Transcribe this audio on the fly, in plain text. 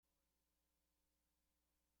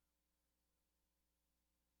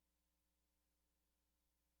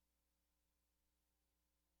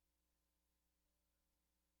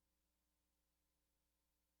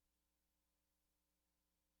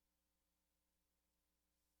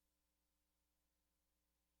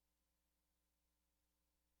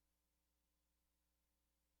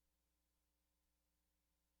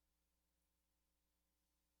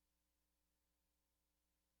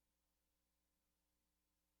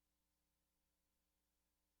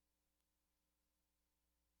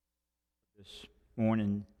This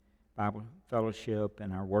morning, Bible fellowship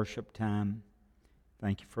and our worship time.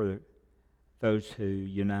 Thank you for those who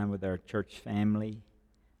unite with our church family.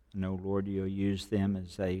 I know, Lord, you'll use them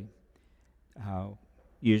as they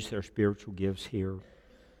use their spiritual gifts here.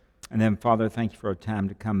 And then, Father, thank you for a time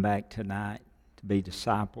to come back tonight to be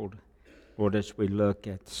discipled. Lord, as we look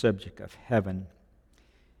at the subject of heaven,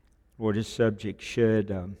 Lord, this subject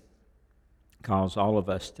should cause all of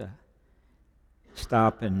us to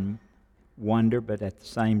stop and wonder, but at the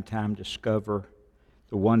same time discover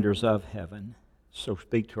the wonders of heaven. So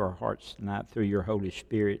speak to our hearts tonight through your Holy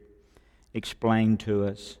Spirit. Explain to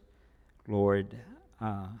us, Lord,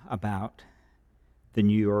 about the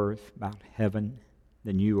new earth, about heaven,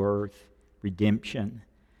 the new earth, redemption,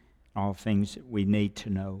 all things that we need to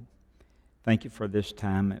know. Thank you for this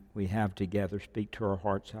time that we have together. Speak to our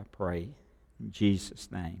hearts, I pray. In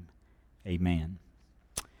Jesus' name, amen.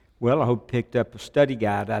 Well, I hope you picked up a study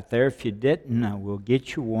guide out there. If you didn't, we'll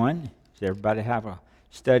get you one. Does everybody have a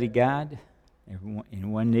study guide?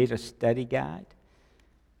 Anyone need a study guide?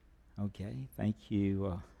 Okay, thank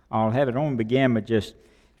you. I'll have it on. Begin with just,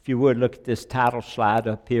 if you would, look at this title slide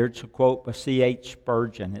up here. It's a quote by C.H.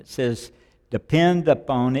 Spurgeon. It says, "Depend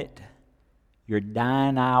upon it, your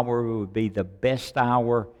dying hour will be the best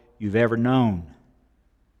hour you've ever known.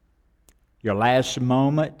 Your last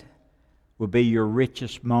moment will be your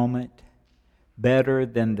richest moment. Better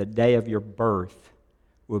than the day of your birth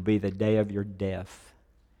will be the day of your death.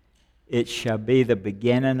 It shall be the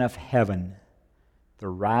beginning of heaven, the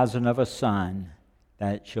rising of a sun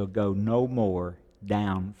that shall go no more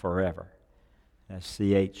down forever." That's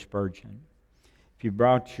C.H. Spurgeon. If you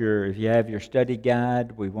have your study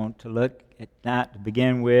guide, we want to look at that to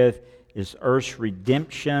begin with. Is earth's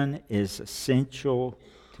redemption is essential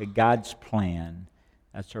to God's plan.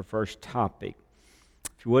 That's our first topic.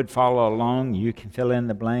 If you would follow along, you can fill in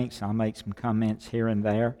the blanks. I'll make some comments here and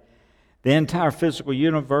there. The entire physical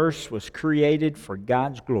universe was created for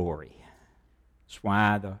God's glory. That's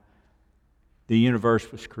why the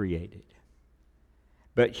universe was created.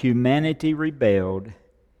 But humanity rebelled,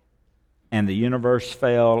 and the universe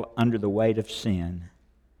fell under the weight of sin.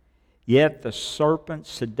 Yet the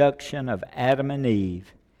serpent's seduction of Adam and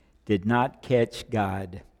Eve did not catch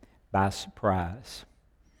God by surprise.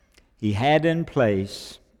 He had in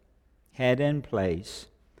place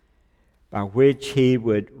by which he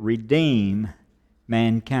would redeem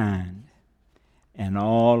mankind and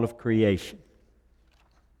all of creation.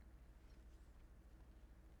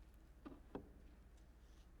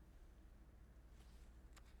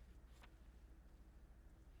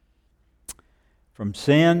 From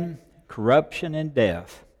sin, corruption, and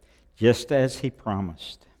death, just as he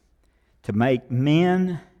promised. To make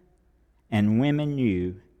men and women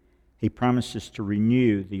new, he promises to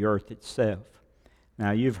renew the earth itself. Now,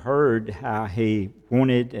 you've heard how he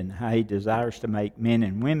wanted and how he desires to make men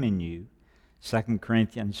and women new. 2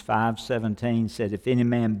 Corinthians 5:17 said, "If any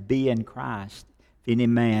man be in Christ," if any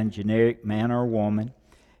man, generic man or woman,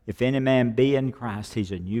 "if any man be in Christ,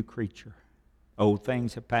 he's a new creature. Old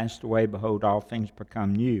things have passed away, behold, all things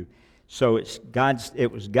become new." So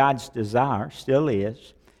it was God's desire, still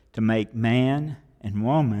is, to make man and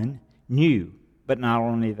woman new. But not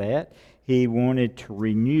only that, he wanted to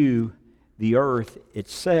renew the earth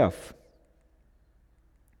itself.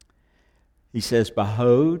 He says,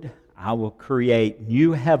 "Behold, I will create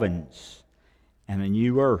new heavens and a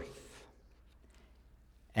new earth.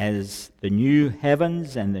 As the new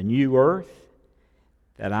heavens and the new earth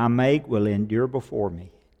that I make will endure before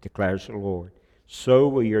me, declares the Lord. So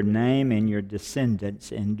will your name and your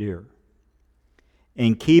descendants endure."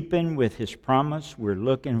 In keeping with his promise, we're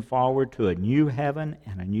looking forward to a new heaven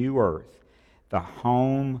and a new earth, the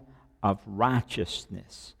home of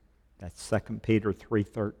righteousness. That's 2 Peter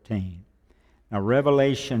 3:13. Now,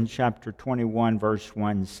 Revelation chapter 21, verse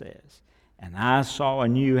 1 says, "And I saw a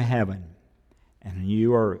new heaven and a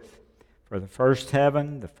new earth. For the first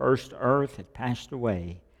heaven, the first earth had passed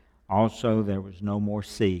away. Also there was no more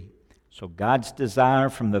sea." So God's desire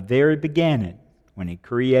from the very beginning, when he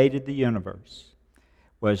created the universe,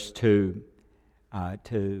 was to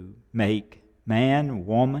make man,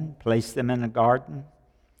 woman, place them in a garden.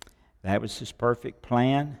 That was his perfect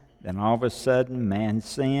plan. Then all of a sudden, man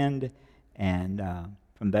sinned, and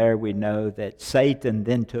from there we know that Satan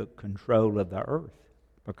then took control of the earth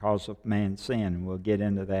because of man's sin. We'll get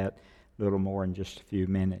into that a little more in just a few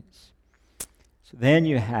minutes. So then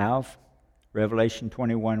you have Revelation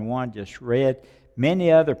 21:1, just read.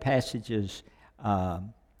 Many other passages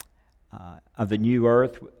of the new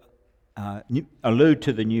earth allude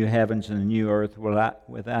to the new heavens and the new earth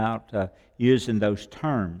without using those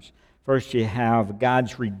terms. First, you have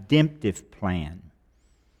God's redemptive plan.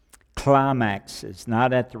 Climax is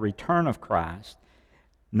not at the return of Christ,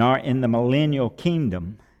 nor in the millennial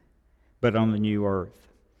kingdom, but on the new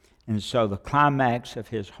earth. And so the climax of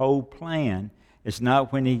his whole plan is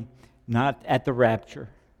not at the rapture.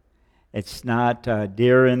 It's not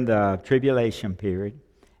during the tribulation period.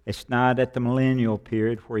 It's not at the millennial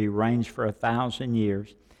period where he reigns for 1,000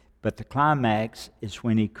 years. But the climax is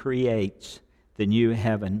when he creates the new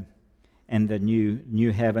heaven and the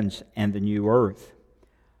new heavens and the new earth.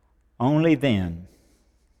 Only then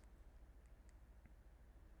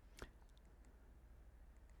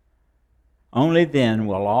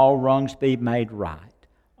will all wrongs be made right.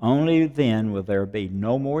 Only then will there be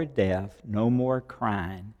no more death, no more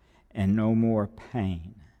crying, and no more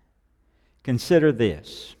pain. Consider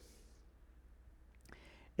this.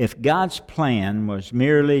 If God's plan was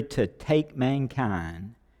merely to take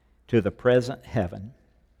mankind to the present heaven,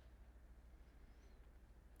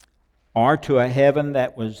 or to a heaven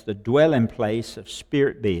that was the dwelling place of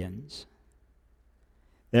spirit beings,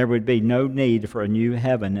 there would be no need for a new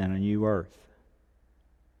heaven and a new earth.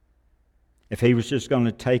 If he was just going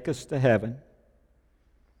to take us to heaven,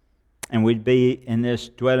 and we'd be in this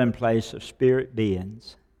dwelling place of spirit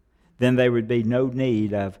beings, then there would be no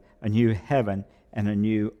need of a new heaven and a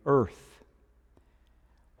new earth.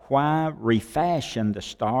 Why refashion the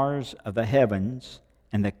stars of the heavens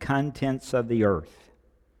and the contents of the earth?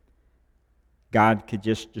 God could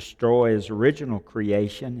just destroy his original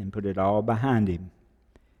creation and put it all behind him,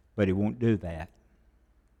 but he won't do that.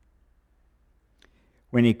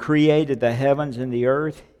 When he created the heavens and the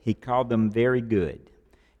earth, he called them very good.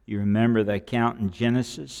 You remember the account in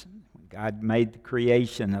Genesis? When God made the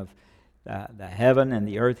creation of the heaven and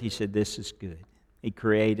the earth, he said, this is good. He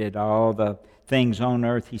created all the things on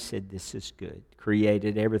earth, he said, this is good.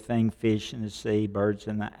 Created everything, fish in the sea, birds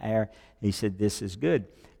in the air, he said, this is good.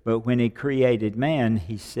 But when he created man,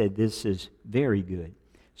 he said, this is very good.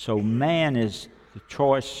 So man is the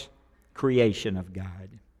choice creation of God.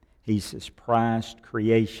 He's his prized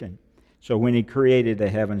creation. So when he created the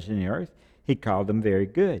heavens and the earth, he called them very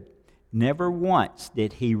good. Never once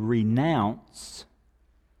did he renounced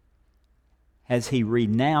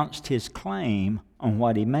his claim on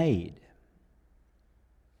what he made.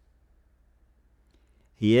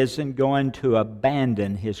 He isn't going to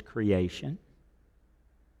abandon his creation.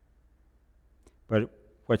 But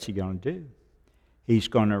what's he going to do? He's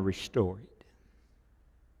going to restore it.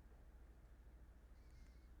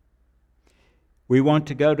 We want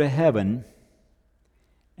to go to heaven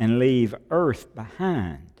and leave earth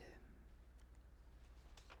behind.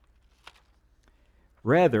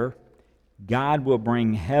 Rather, God will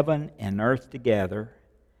bring heaven and earth together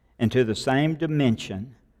into the same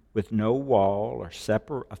dimension with no wall or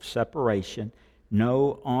separation,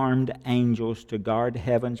 no armed angels to guard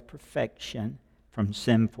heaven's perfection from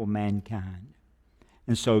sinful mankind.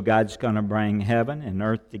 And so God's going to bring heaven and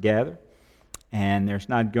earth together, and there's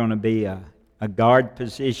not going to be a guard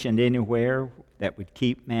positioned anywhere that would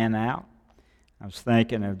keep man out. I was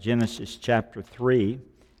thinking of Genesis chapter 3. Let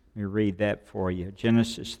me read that for you.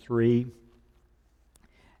 Genesis 3,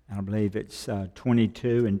 and I believe it's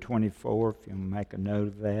 22 and 24, if you want to make a note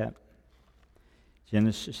of that.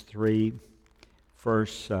 Genesis 3,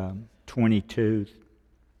 verse 22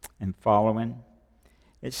 and following.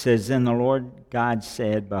 It says, Then the Lord God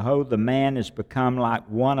said, Behold, the man is become like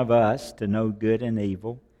one of us to know good and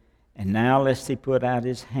evil. And now lest he put out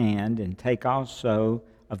his hand and take also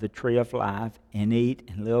of the tree of life and eat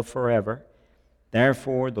and live forever.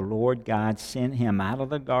 Therefore the Lord God sent him out of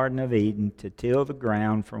the Garden of Eden to till the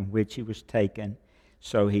ground from which he was taken.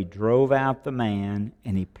 So he drove out the man,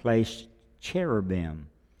 and he placed cherubim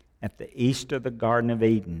at the east of the Garden of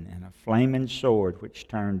Eden, and a flaming sword which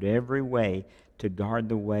turned every way to guard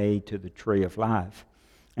the way to the tree of life.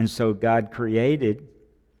 And so God created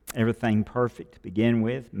everything perfect to begin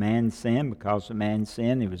with. Man sinned. Because of man's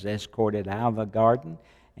sin, he was escorted out of the garden,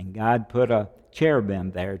 and God put a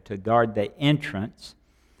cherubim there to guard the entrance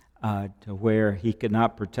to where he could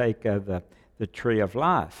not partake of the tree of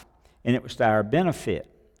life. And it was to our benefit.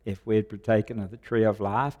 If we had partaken of the tree of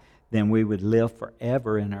life, then we would live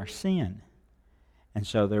forever in our sin. And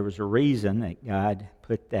so there was a reason that God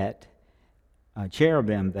put that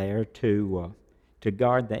cherubim there to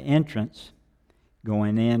guard the entrance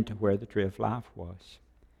going into where the tree of life was.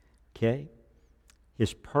 Okay?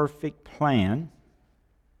 His perfect plan,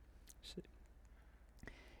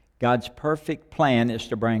 God's perfect plan is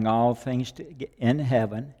to bring all things in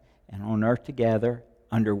heaven and on earth together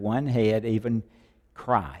under one head, even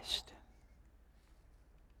Christ.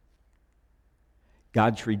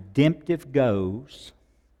 God's redemptive goals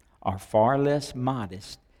are far less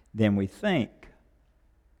modest than we think.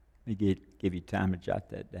 Let me give you time to jot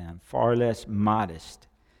that down. Far less modest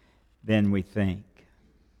than we think.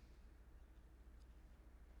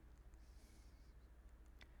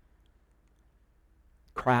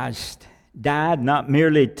 Christ died not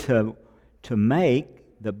merely to make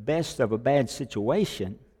the best of a bad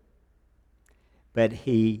situation, but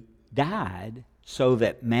he died so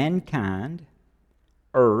that mankind,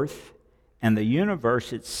 earth, and the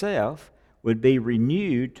universe itself would be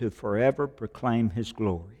renewed to forever proclaim his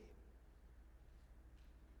glory.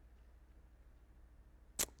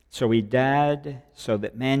 So he died so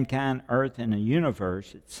that mankind, earth, and the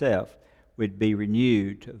universe itself would be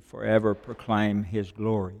renewed to forever proclaim his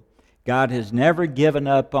glory. God has never given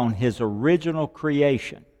up on his original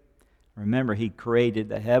creation. Remember, he created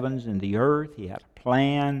the heavens and the earth. He had a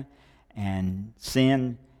plan, and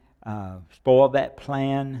sin spoiled that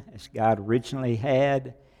plan as God originally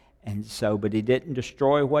had. And so, but he didn't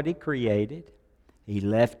destroy what he created. He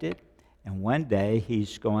left it, and one day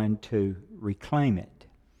he's going to reclaim it.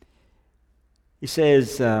 He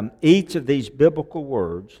says, each of these biblical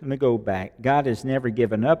words, let me go back. God has never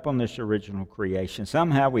given up on this original creation.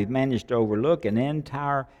 Somehow we've managed to overlook an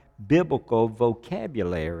entire biblical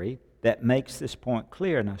vocabulary that makes this point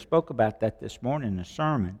clear. And I spoke about that this morning in the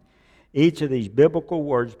sermon. Each of these biblical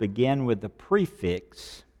words begin with the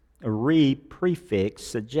prefix, a re-prefix,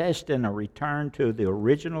 suggesting a return to the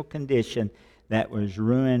original condition that was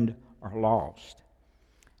ruined or lost.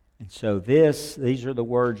 And so these are the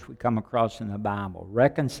words we come across in the Bible.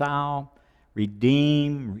 Reconcile,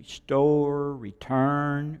 redeem, restore,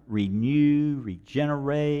 return, renew,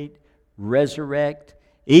 regenerate, resurrect.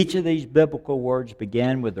 Each of these biblical words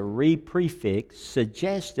begin with a re-prefix,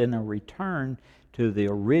 suggesting a return to the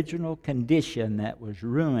original condition that was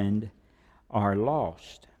ruined or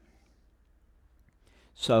lost.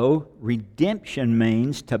 So, redemption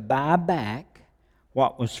means to buy back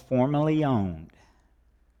what was formerly owned.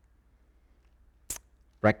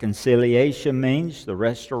 Reconciliation means the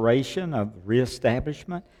restoration of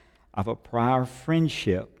reestablishment of a prior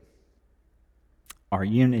friendship or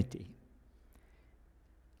unity.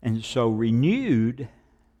 And so renewed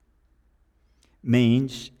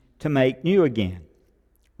means to make new again,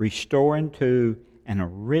 restoring to an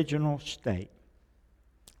original state.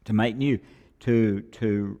 To make new, to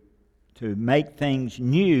make things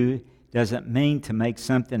new doesn't mean to make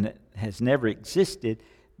something that has never existed,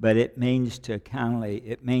 but it means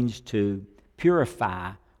to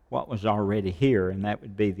purify what was already here, and that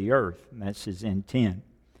would be the earth, and that's his intent.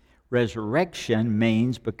 Resurrection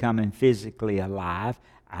means becoming physically alive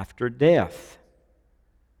after death.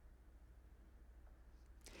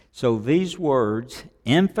 So these words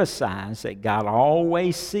emphasize that God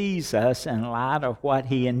always sees us in light of what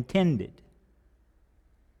he intended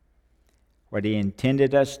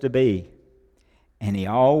us to be. And he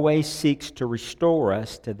always seeks to restore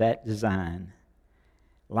us to that design.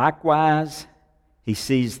 Likewise, he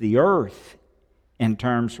sees the earth in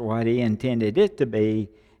terms of what he intended it to be,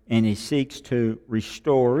 and he seeks to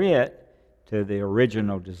restore it to the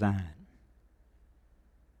original design.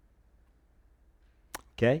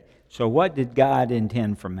 Okay? So what did God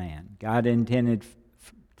intend for man? God intended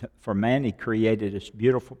for man, he created this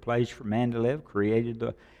beautiful place for man to live, created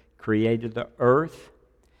the earth,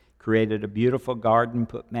 created a beautiful garden,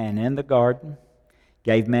 put man in the garden,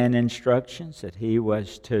 gave man instructions that he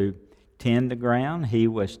was to tend the ground, he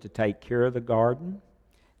was to take care of the garden,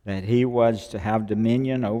 that he was to have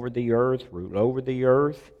dominion over the earth, rule over the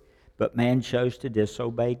earth, but man chose to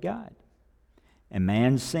disobey God. And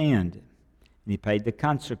man sinned, and he paid the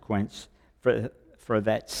consequence for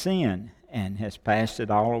that sin and has passed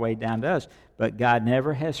it all the way down to us. But God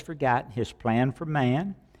never has forgotten his plan for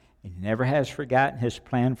man. He never has forgotten his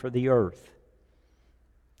plan for the earth.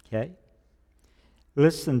 Okay?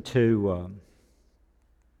 Listen to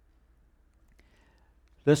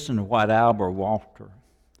what Albert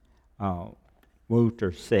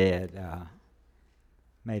Wolter said.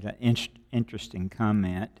 Made an interesting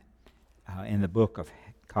comment in the book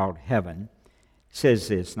called Heaven. He says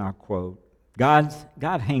this, and I'll quote, God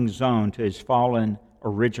hangs on to his fallen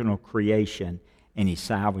original creation, and he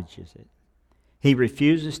salvages it. He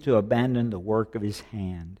refuses to abandon the work of his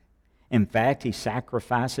hand. In fact, he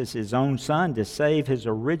sacrifices his own son to save his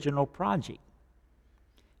original project,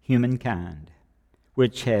 humankind,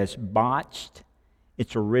 which has botched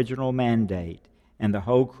its original mandate, and the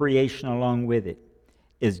whole creation along with it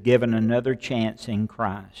is given another chance in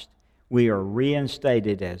Christ. We are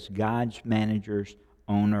reinstated as God's managers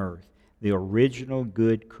on earth. The original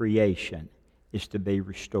good creation is to be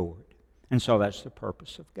restored. And so that's the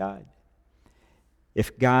purpose of God.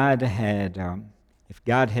 If God had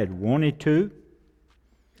wanted to,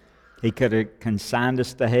 He could have consigned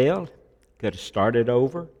us to hell, could have started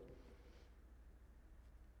over.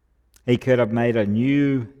 He could have made a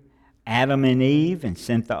new Adam and Eve and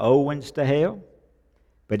sent the old ones to hell,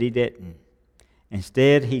 but He didn't.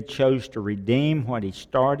 Instead, He chose to redeem what He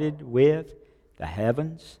started with, the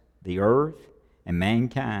heavens, the earth, and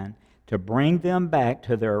mankind, to bring them back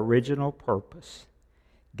to their original purpose.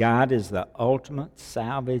 God is the ultimate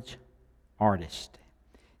salvage artist.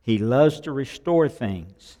 He loves to restore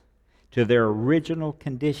things to their original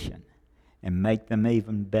condition and make them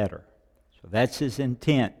even better. So that's His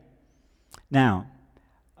intent. Now,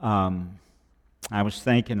 I was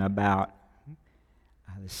thinking about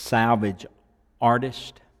the salvage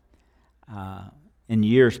artist. In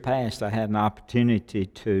years past, I had an opportunity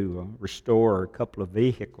to restore a couple of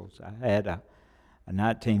vehicles. I had a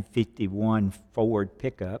 1951 Ford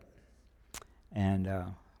pickup, and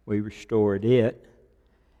we restored it.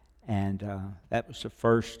 And that was the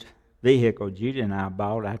first vehicle Judy and I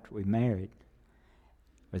bought after we married,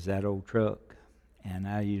 was that old truck. And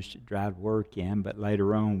I used to drive to work in, but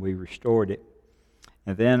later on we restored it.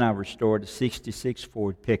 And then I restored a 66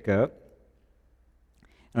 Ford pickup.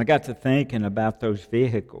 And I got to thinking about those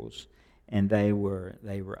vehicles, and they were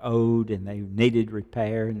old, and they needed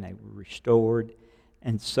repair, and they were restored.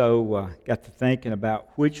 And so got to thinking about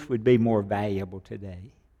which would be more valuable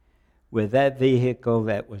today. Would that vehicle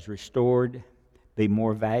that was restored be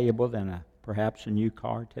more valuable than perhaps a new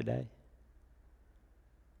car today?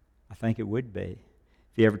 I think it would be.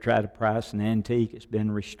 If you ever try to price an antique that's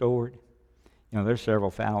been restored, they're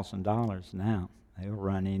several $1,000s now. They'll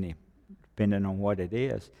run any, depending on what it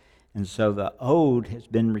is. And so the old has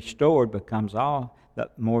been restored becomes all the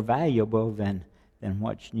more valuable than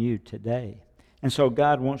what's new today. And so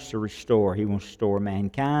God wants to restore. He wants to restore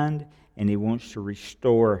mankind, and He wants to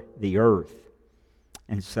restore the earth.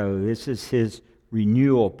 And so this is His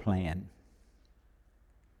renewal plan.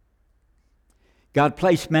 God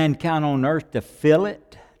placed mankind on earth to fill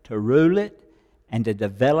it, to rule it, and to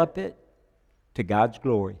develop it to God's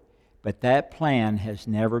glory. But that plan has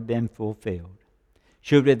never been fulfilled.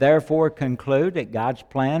 Should we therefore conclude that God's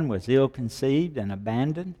plan was ill-conceived and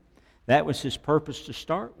abandoned? That was His purpose to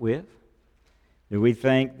start with. Do we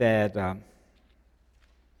think that,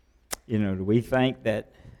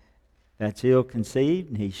 that's ill-conceived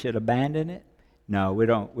and He should abandon it? No, we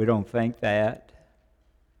don't think that.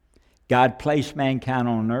 God placed mankind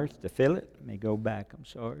on earth to fill it. Let me go back, I'm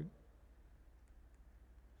sorry.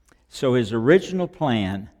 So His original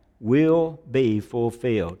plan will be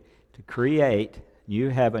fulfilled, to create new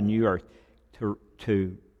heaven, new earth,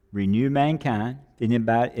 to renew mankind.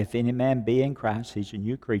 If any man be in Christ, he's a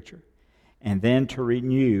new creature. And then to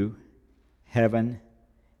renew heaven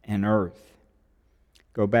and earth.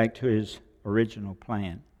 Go back to His original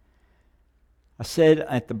plan. I said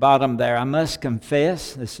at the bottom there, I must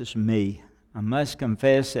confess, this is me, I must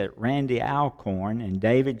confess that Randy Alcorn and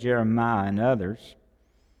David Jeremiah and others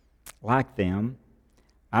like them,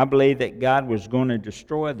 I believe that God was going to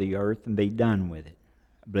destroy the earth and be done with it.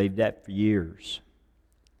 I believed that for years.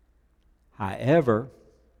 However,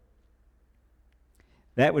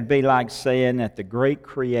 that would be like saying that the great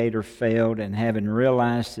Creator failed, and having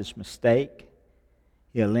realized His mistake,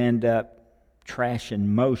 He'll end up trashing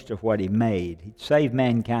most of what He made. He'd save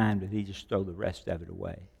mankind, but He'd just throw the rest of it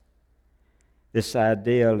away. This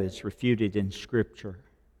ideal is refuted in Scripture.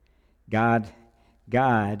 God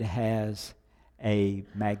has a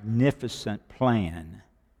magnificent plan,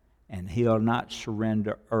 and He'll not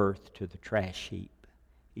surrender earth to the trash heap.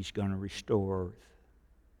 He's going to restore earth.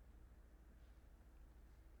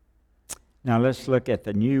 Now let's look at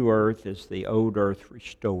the new earth as the old earth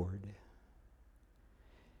restored.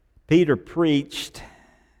 Peter preached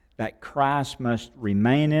that Christ must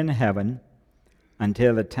remain in heaven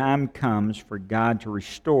until the time comes for God to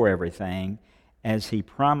restore everything, as He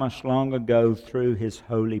promised long ago through His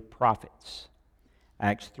holy prophets.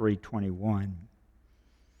 Acts 3:21.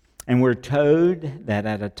 And we're told that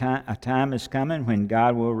at a time is coming when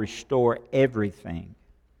God will restore everything.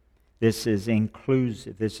 This is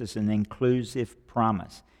inclusive. This is an inclusive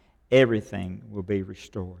promise. Everything will be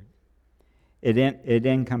restored. It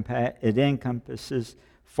encompasses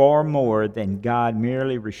far more than God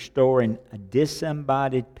merely restoring a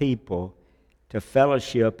disembodied people to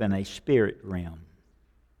fellowship in a spirit realm.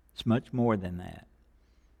 It's much more than that.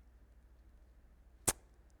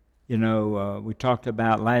 We talked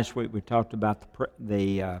about last week, we talked about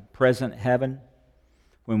the present heaven.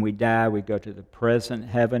 When we die, we go to the present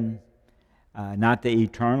heaven, not the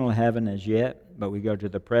eternal heaven as yet, but we go to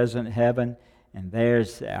the present heaven, and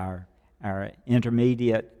there's our our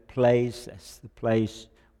intermediate place. That's the place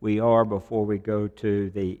we are before we go to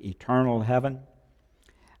the eternal heaven.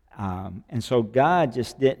 And so God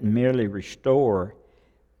just didn't merely restore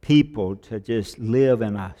people to just live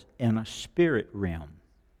in a spirit realm.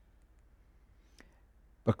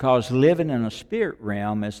 Because living in a spirit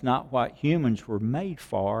realm is not what humans were made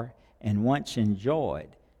for and once enjoyed.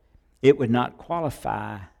 It would not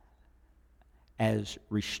qualify as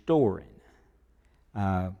restoring.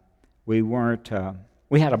 We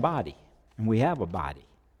had a body, and we have a body.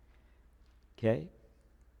 Okay?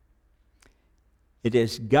 It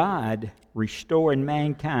is God restoring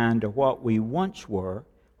mankind to what we once were,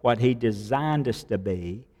 what He designed us to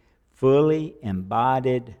be, fully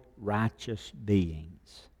embodied, righteous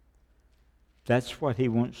beings. That's what He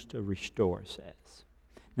wants to restore us as.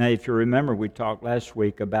 Now, if you remember, we talked last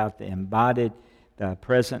week about the embodied, the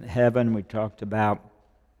present heaven. We talked about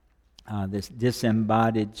this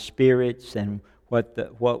disembodied spirits and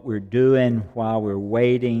what we're doing while we're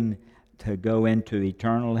waiting to go into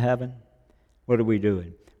eternal heaven. What are we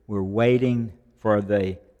doing? We're waiting for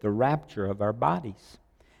the rapture of our bodies.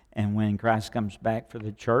 And when Christ comes back for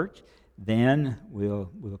the church, then we'll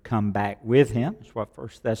come back with Him. That's what 1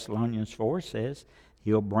 Thessalonians 4 says.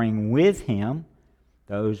 He'll bring with Him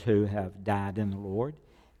those who have died in the Lord.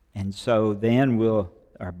 And so then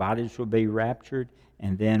our bodies will be raptured,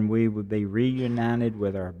 and then we will be reunited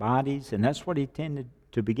with our bodies. And that's what He intended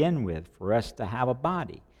to begin with, for us to have a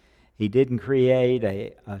body. He didn't create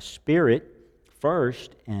a spirit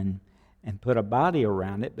first and put a body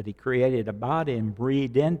around it, but He created a body and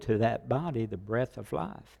breathed into that body the breath of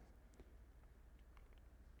life.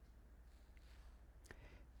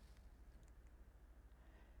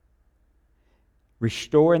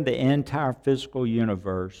 Restoring the entire physical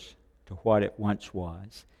universe to what it once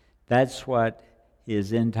was. That's what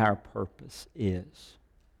His entire purpose is.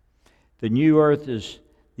 The new earth is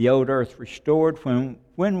the old earth restored.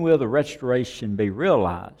 When will the restoration be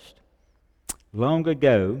realized? Long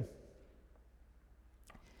ago,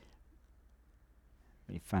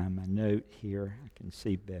 let me find my note here. I can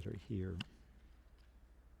see better here.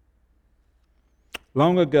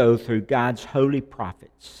 Long ago, through God's holy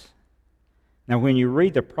prophets. Now, when you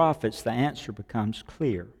read the prophets, the answer becomes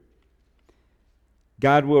clear.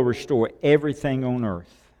 God will restore everything on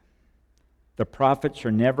earth. The prophets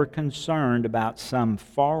are never concerned about some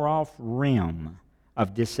far-off realm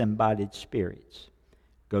of disembodied spirits.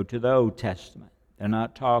 Go to the Old Testament. They're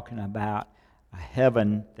not talking about a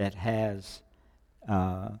heaven that has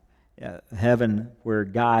heaven where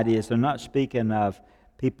God is. They're not speaking of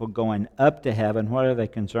people going up to heaven. What are they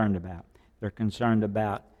concerned about? They're concerned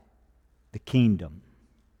about the kingdom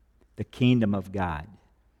of God,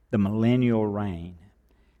 the millennial reign.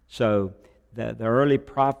 So the early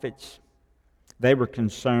prophets, they were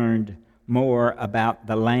concerned more about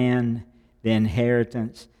the land, the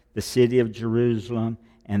inheritance, the city of Jerusalem,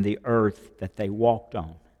 and the earth that they walked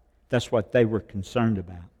on. That's what they were concerned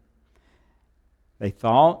about. They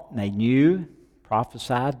thought, they knew,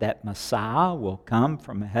 prophesied that Messiah will come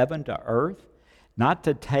from heaven to earth, not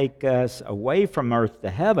to take us away from earth to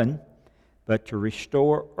heaven, but to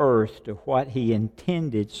restore earth to what He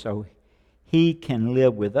intended so He can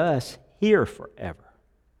live with us here forever.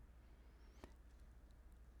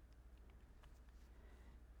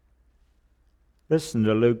 Listen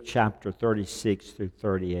to Luke chapter 36 through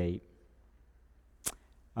 38.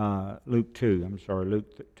 Luke 2,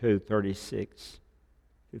 36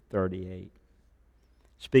 through 38.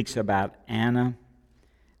 Speaks about Anna.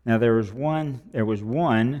 Now there was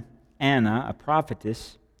one, Anna, a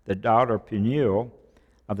prophetess, the daughter of Peniel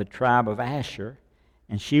of the tribe of Asher,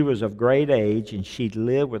 and she was of great age, and she'd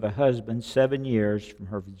lived with a husband 7 years from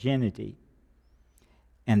her virginity.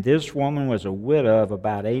 And this woman was a widow of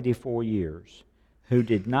about 84 years, who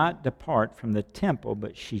did not depart from the temple,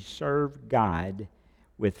 but she served God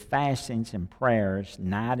with fastings and prayers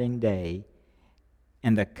night and day.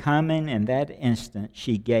 And the coming in that instant,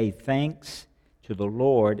 she gave thanks to the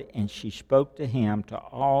Lord, and she spoke to Him to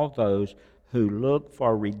all those who looked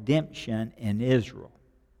for redemption in Israel.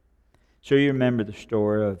 So you remember the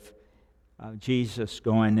story of Jesus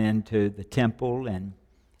going into the temple, and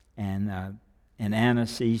Anna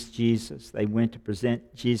sees Jesus. They went to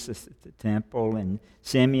present Jesus at the temple, and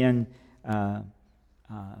Simeon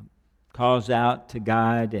calls out to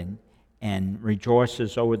God and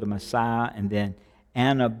rejoices over the Messiah, and then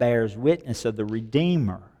Anna bears witness of the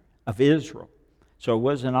Redeemer of Israel. So it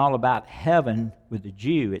wasn't all about heaven with the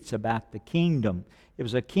Jew. It's about the kingdom. It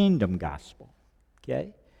was a kingdom gospel.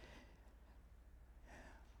 Okay?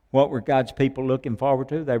 What were God's people looking forward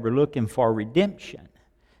to? They were looking for redemption.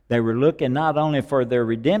 They were looking not only for their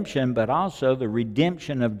redemption, but also the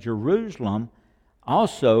redemption of Jerusalem.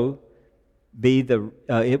 Also,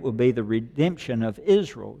 it will be the redemption of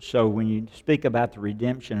Israel. So when you speak about the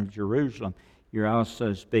redemption of Jerusalem, you're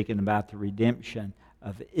also speaking about the redemption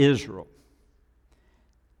of Israel.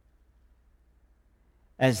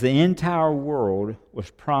 As the entire world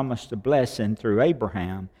was promised a blessing through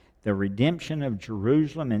Abraham, the redemption of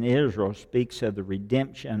Jerusalem and Israel speaks of the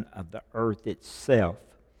redemption of the earth itself.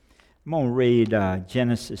 I'm going to read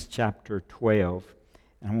Genesis chapter 12,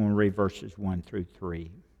 and I'm going to read verses 1 through 3.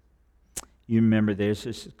 You remember this.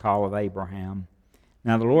 This is the call of Abraham.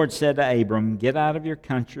 Now the Lord said to Abram, "Get out of your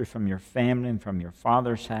country, from your family, and from your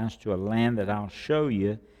father's house to a land that I'll show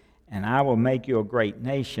you, and I will make you a great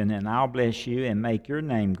nation, and I'll bless you and make your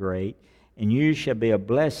name great, and you shall be a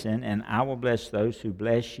blessing, and I will bless those who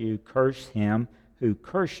bless you, curse him who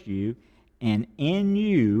cursed you, and in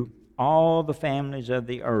you all the families of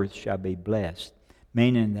the earth shall be blessed."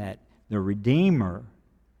 Meaning that the Redeemer,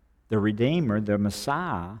 the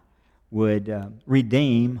Messiah, would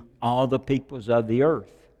redeem all the peoples of the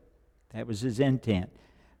earth. That was his intent.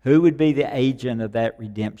 Who would be the agent of that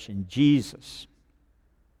redemption? Jesus.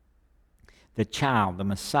 The child, the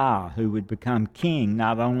Messiah, who would become king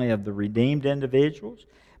not only of the redeemed individuals,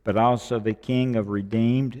 but also the king of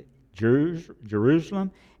redeemed Jerusalem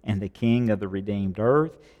and the king of the redeemed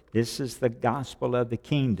earth. This is the gospel of the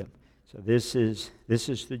kingdom. So this is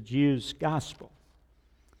the Jews' gospel.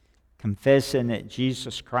 Confessing that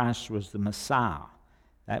Jesus Christ was the Messiah.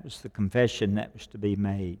 That was the confession that was to be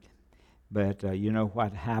made. But you know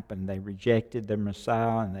what happened? They rejected the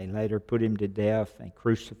Messiah, and they later put him to death. They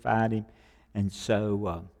crucified him. And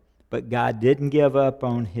so, but God didn't give up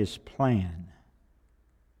on his plan.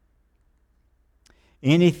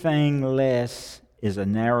 Anything less is a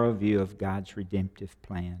narrow view of God's redemptive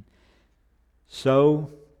plan.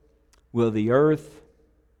 So will the earth,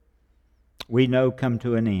 we know, come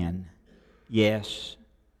to an end? Yes.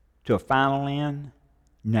 To a final end?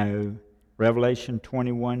 No. Revelation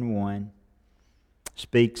 21:1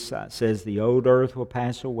 speaks, says the old earth will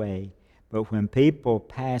pass away, but when people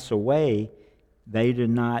pass away, they do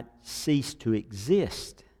not cease to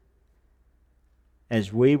exist.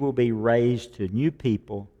 As we will be raised to new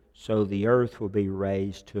people, so the earth will be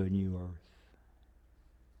raised to a new earth.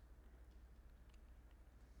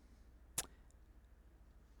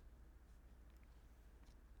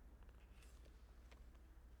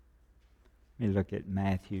 Let me look at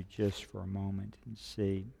Matthew just for a moment and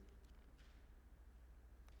see.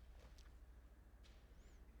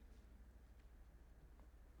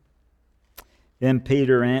 Then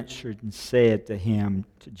Peter answered and said to him,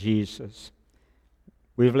 to Jesus,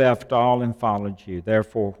 "We've left all and followed you.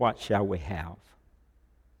 Therefore, what shall we have?"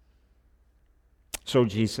 So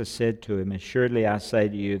Jesus said to him, "Assuredly I say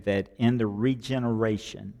to you that in the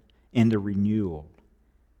regeneration, in the renewal,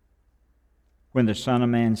 when the Son of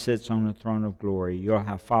Man sits on the throne of glory, you'll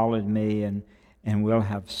have followed me, and will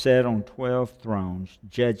have sat on 12 thrones,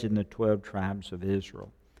 judging the 12 tribes of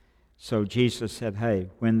Israel." So Jesus said, hey,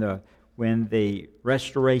 when the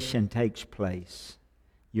restoration takes place,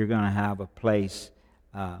 you're going to have a place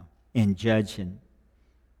in judging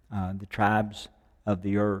the tribes of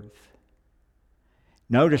the earth.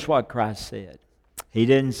 Notice what Christ said. He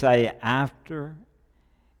didn't say after.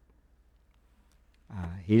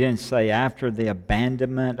 He didn't say after the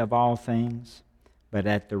abandonment of all things, but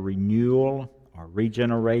at the renewal or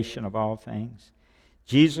regeneration of all things.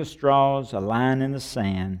 Jesus draws a line in the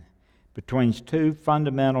sand between two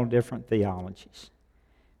fundamental different theologies.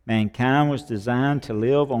 Mankind was designed to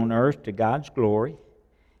live on earth to God's glory,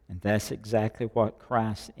 and that's exactly what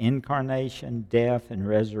Christ's incarnation, death, and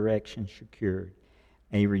resurrection secured: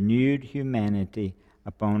 a renewed humanity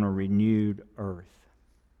upon a renewed earth.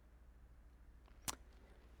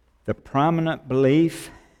 The prominent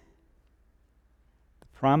belief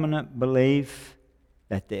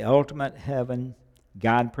that the ultimate heaven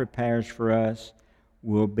God prepares for us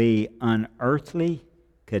will be unearthly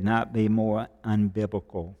could not be more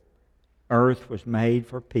unbiblical. Earth was made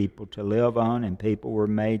for people to live on, and people were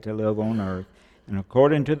made to live on earth. And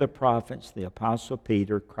according to the prophets, the Apostle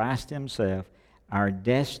Peter, Christ himself, our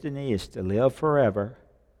destiny is to live forever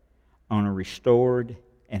on a restored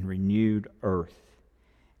and renewed earth.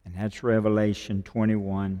 And that's Revelation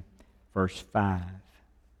 21, verse 5.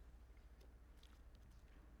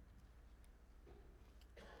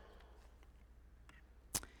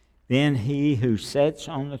 Then he who sits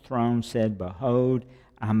on the throne said, "Behold,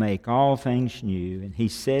 I make all things new." And he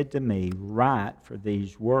said to me, "Write, for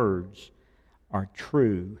these words are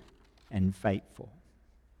true and faithful."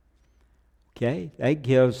 Okay, that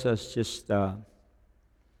gives us just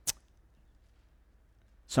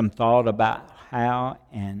some thought about how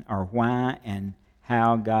and or why and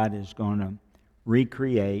how God is going to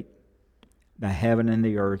recreate the heaven and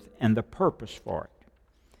the earth and the purpose for it.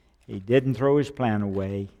 He didn't throw his plan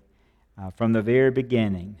away from the very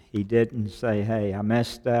beginning. He didn't say, hey, I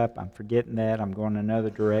messed up, I'm forgetting that, I'm going another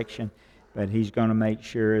direction. But he's going to make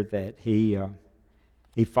sure that he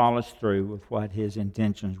follows through with what his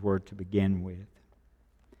intentions were to begin with.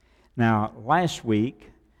 Now, last week,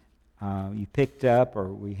 you picked up, or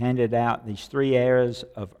we handed out, these 3 eras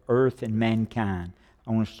of earth and mankind.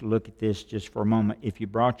 I want us to look at this just for a moment. If you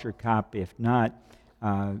brought your copy, if not,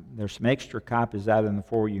 there's some extra copies out in the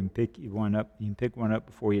foyer. You can pick one up. You can pick one up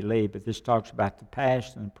before you leave. But this talks about the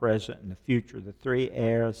past and the present and the future, the 3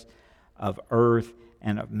 eras of earth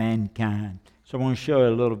and of mankind. So I want to show you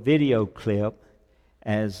a little video clip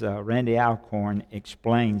as Randy Alcorn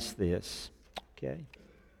explains this. Okay.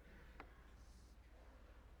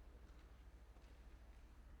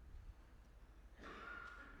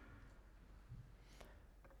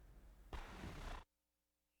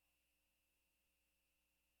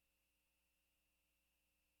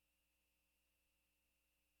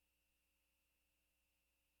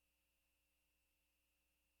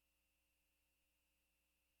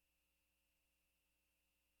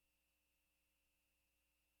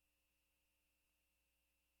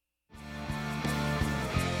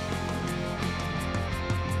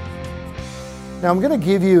 Now I'm going to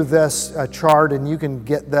give you this chart, and you can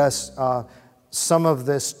get this. Some of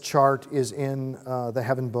this chart is in the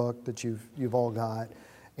Heaven book that you've all got,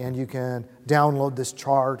 and you can download this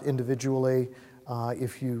chart individually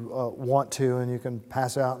if you want to, and you can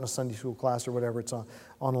pass it out in a Sunday school class or whatever. It's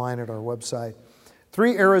online at our website.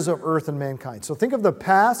 3 eras of earth and mankind. So think of the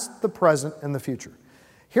past, the present, and the future.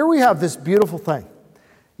 Here we have this beautiful thing.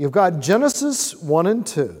 You've got Genesis 1 and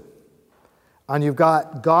 2. And you've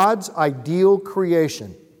got God's ideal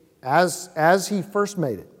creation as He first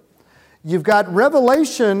made it. You've got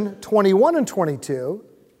Revelation 21 and 22,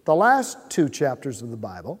 the last 2 chapters of the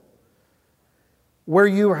Bible, where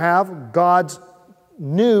you have God's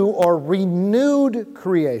new or renewed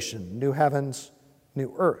creation, new heavens,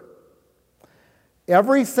 new earth.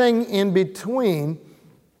 Everything in between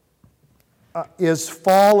is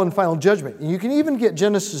fall and final judgment. And you can even get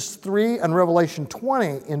Genesis 3 and Revelation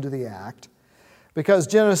 20 into the act, because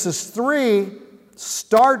Genesis 3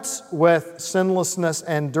 starts with sinlessness,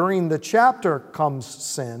 and during the chapter comes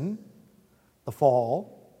sin, the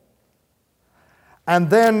fall. And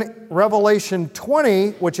then Revelation 20,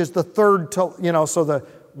 which is the third, so the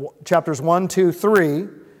chapters 1, 2, 3,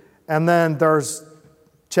 and then there's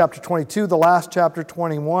chapter 22, the last chapter,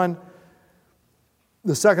 21,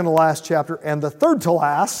 the second to last chapter, and the third to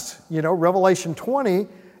last, Revelation 20,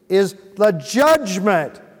 is the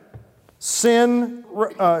judgment. Sin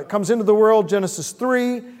comes into the world, Genesis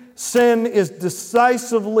 3. Sin is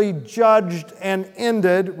decisively judged and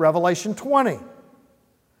ended, Revelation 20.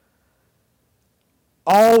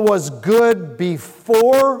 All was good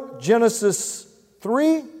before Genesis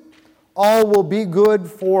 3. All will be good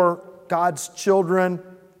for God's children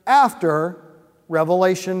after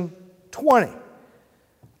Revelation 20.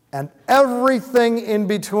 And everything in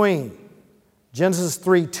between, Genesis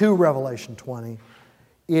 3 to Revelation 20,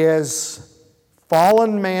 is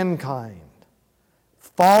fallen mankind,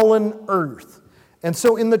 fallen earth. And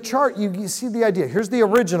so in the chart, you see the idea. Here's the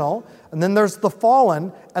original, and then there's the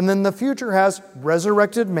fallen, and then the future has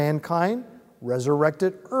resurrected mankind,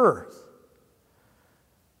 resurrected earth.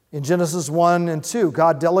 In Genesis 1 and 2,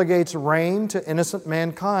 God delegates reign to innocent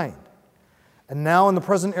mankind. And now in the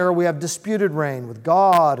present era, we have disputed reign with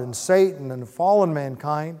God and Satan and fallen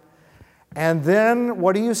mankind. And then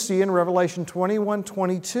what do you see in Revelation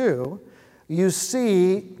 21:22? You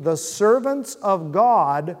see the servants of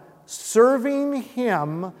God serving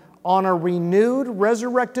Him on a renewed,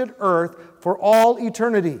 resurrected earth for all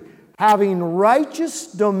eternity, having righteous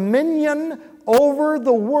dominion over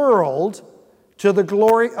the world to the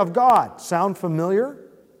glory of God. Sound familiar?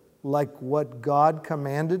 Like what God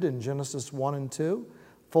commanded in Genesis 1 and 2?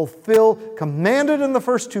 Commanded in the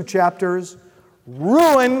first 2 chapters,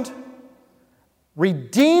 ruined,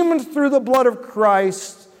 redeemed through the blood of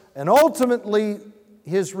Christ, and ultimately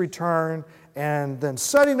His return, and then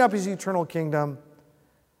setting up His eternal kingdom,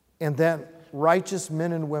 and then righteous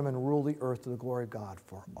men and women rule the earth to the glory of God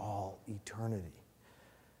for all eternity.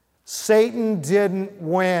 Satan didn't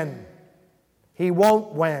win. He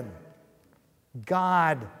won't win.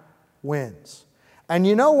 God wins. And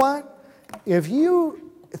you know what? If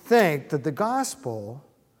you think that the gospel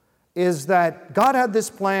is that God had this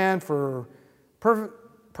plan for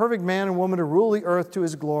perfect man and woman to rule the earth to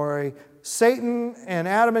His glory, Satan and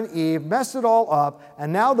Adam and Eve messed it all up,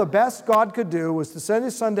 and now the best God could do was to send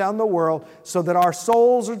His Son down the world so that our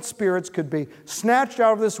souls and spirits could be snatched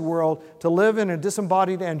out of this world to live in a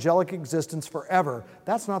disembodied angelic existence forever.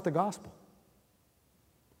 That's not the gospel.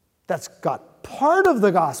 That's got part of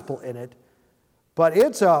the gospel in it, but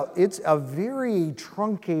it's a very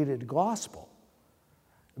truncated gospel.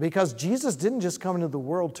 Because Jesus didn't just come into the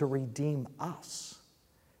world to redeem us.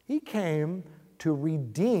 He came to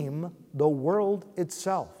redeem the world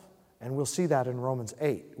itself. And we'll see that in Romans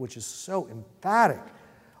 8, which is so emphatic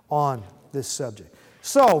on this subject.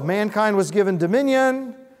 So, mankind was given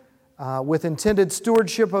dominion with intended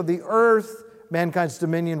stewardship of the earth. Mankind's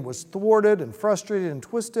dominion was thwarted and frustrated and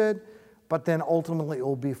twisted, but then ultimately it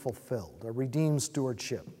will be fulfilled, a redeemed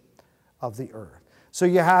stewardship of the earth. So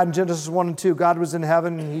you had in Genesis 1 and 2, God was in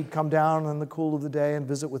heaven and He'd come down in the cool of the day and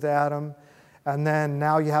visit with Adam. And then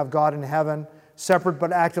now you have God in heaven, separate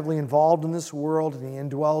but actively involved in this world, and He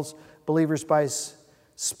indwells believers by His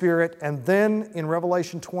Spirit. And then in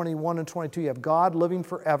Revelation 21 and 22, you have God living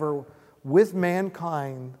forever with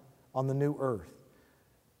mankind on the new earth.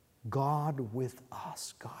 God with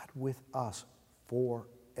us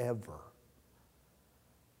forever.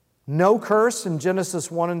 No curse in Genesis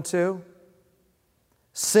 1 and 2.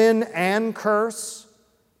 Sin and curse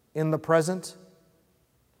in the present.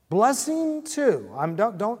 Blessing too.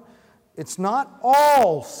 It's not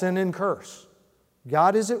all sin and curse.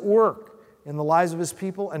 God is at work in the lives of His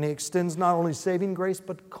people, and He extends not only saving grace,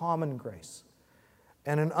 but common grace.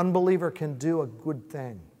 And an unbeliever can do a good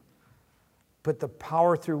thing. But the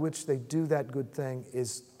power through which they do that good thing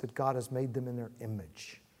is that God has made them in their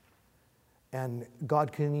image. And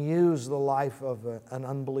God can use the life of an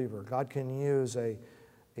unbeliever. God can use a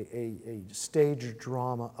stage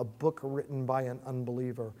drama, a book written by an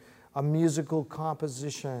unbeliever, a musical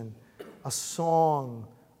composition, a song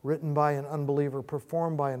written by an unbeliever,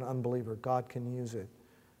 performed by an unbeliever. God can use it.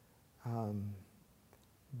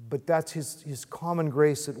 But that's His common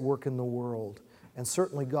grace at work in the world. And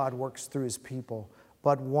certainly God works through His people.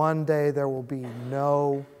 But one day there will be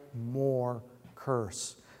no more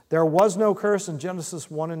curse. There was no curse in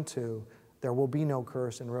Genesis 1 and 2. There will be no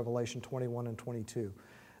curse in Revelation 21 and 22.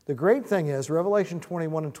 The great thing is, Revelation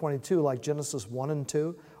 21 and 22, like Genesis 1 and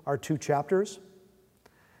 2, are 2 chapters.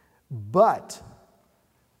 But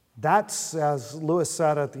that's, as Lewis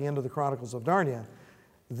said at the end of the Chronicles of Narnia,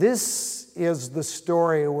 this is the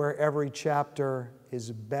story where every chapter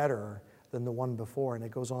is better than the one before, and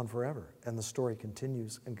it goes on forever. And the story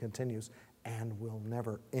continues and continues and will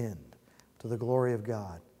never end, to the glory of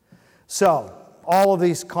God. So, all of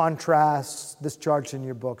these contrasts discharged in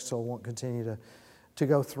your book, so I won't continue to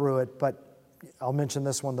go through it, but I'll mention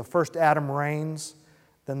this one. The first Adam reigns,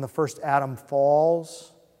 then the first Adam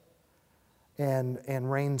falls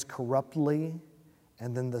and reigns corruptly,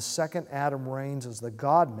 and then the second Adam reigns as the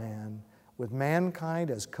God-man with mankind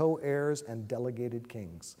as co-heirs and delegated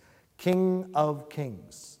kings. King of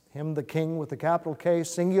kings. Him the king with the capital K,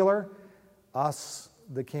 singular. Us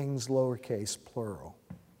the kings, lowercase, plural.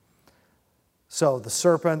 So the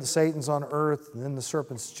serpent, Satan's on earth, and then the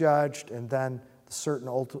serpent's judged, and then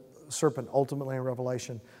the serpent ultimately in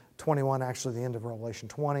Revelation 21, actually the end of Revelation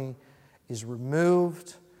 20, is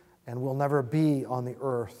removed and will never be on the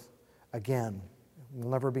earth again. Will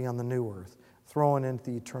never be on the new earth, thrown into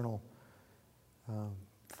the eternal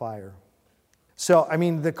fire. So, I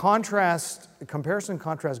mean, the comparison and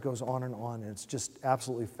contrast goes on, and it's just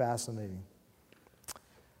absolutely fascinating.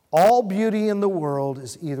 All beauty in the world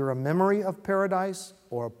is either a memory of paradise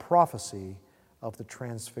or a prophecy of the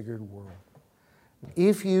transfigured world.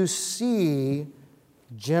 If you see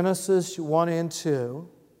Genesis 1 and 2,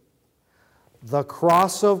 the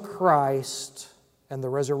cross of Christ and the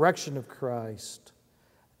resurrection of Christ,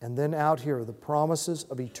 and then out here, the promises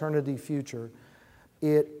of eternity future,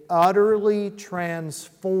 it utterly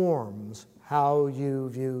transforms how you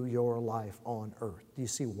view your life on earth. Do you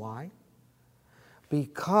see why?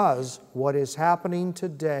 Because what is happening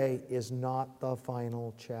today is not the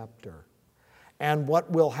final chapter. And what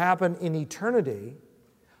will happen in eternity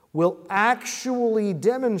will actually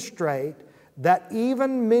demonstrate that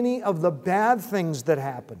even many of the bad things that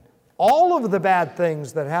happen, all of the bad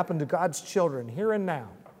things that happen to God's children here and now,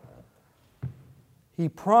 He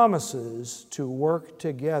promises to work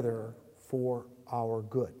together for our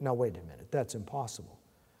good. Now, wait a minute. That's impossible.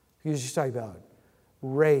 Because you're talking about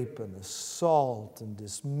rape and assault and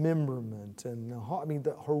dismemberment and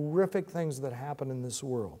the horrific things that happen in this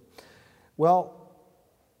world. Well,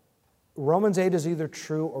 Romans 8 is either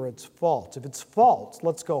true or it's false. If it's false,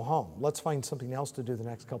 let's go home. Let's find something else to do the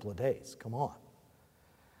next couple of days. Come on.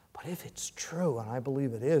 But if it's true, and I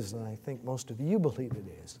believe it is, and I think most of you believe it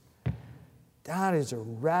is, that is a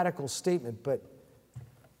radical statement, but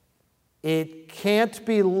it can't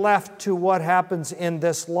be left to what happens in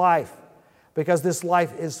this life, because this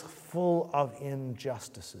life is full of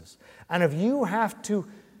injustices. And if you have to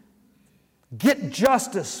get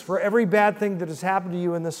justice for every bad thing that has happened to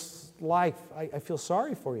you in this life, I feel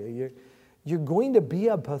sorry for you. You're going to be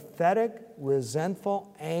a pathetic,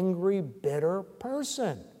 resentful, angry, bitter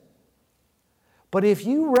person. But if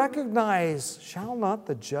you recognize, shall not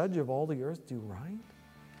the judge of all the earth do right?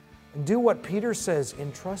 And do what Peter says,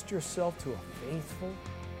 entrust yourself to a faithful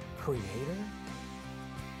Creator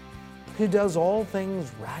who does all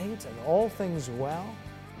things right and all things well,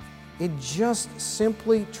 it just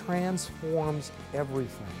simply transforms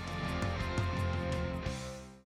everything.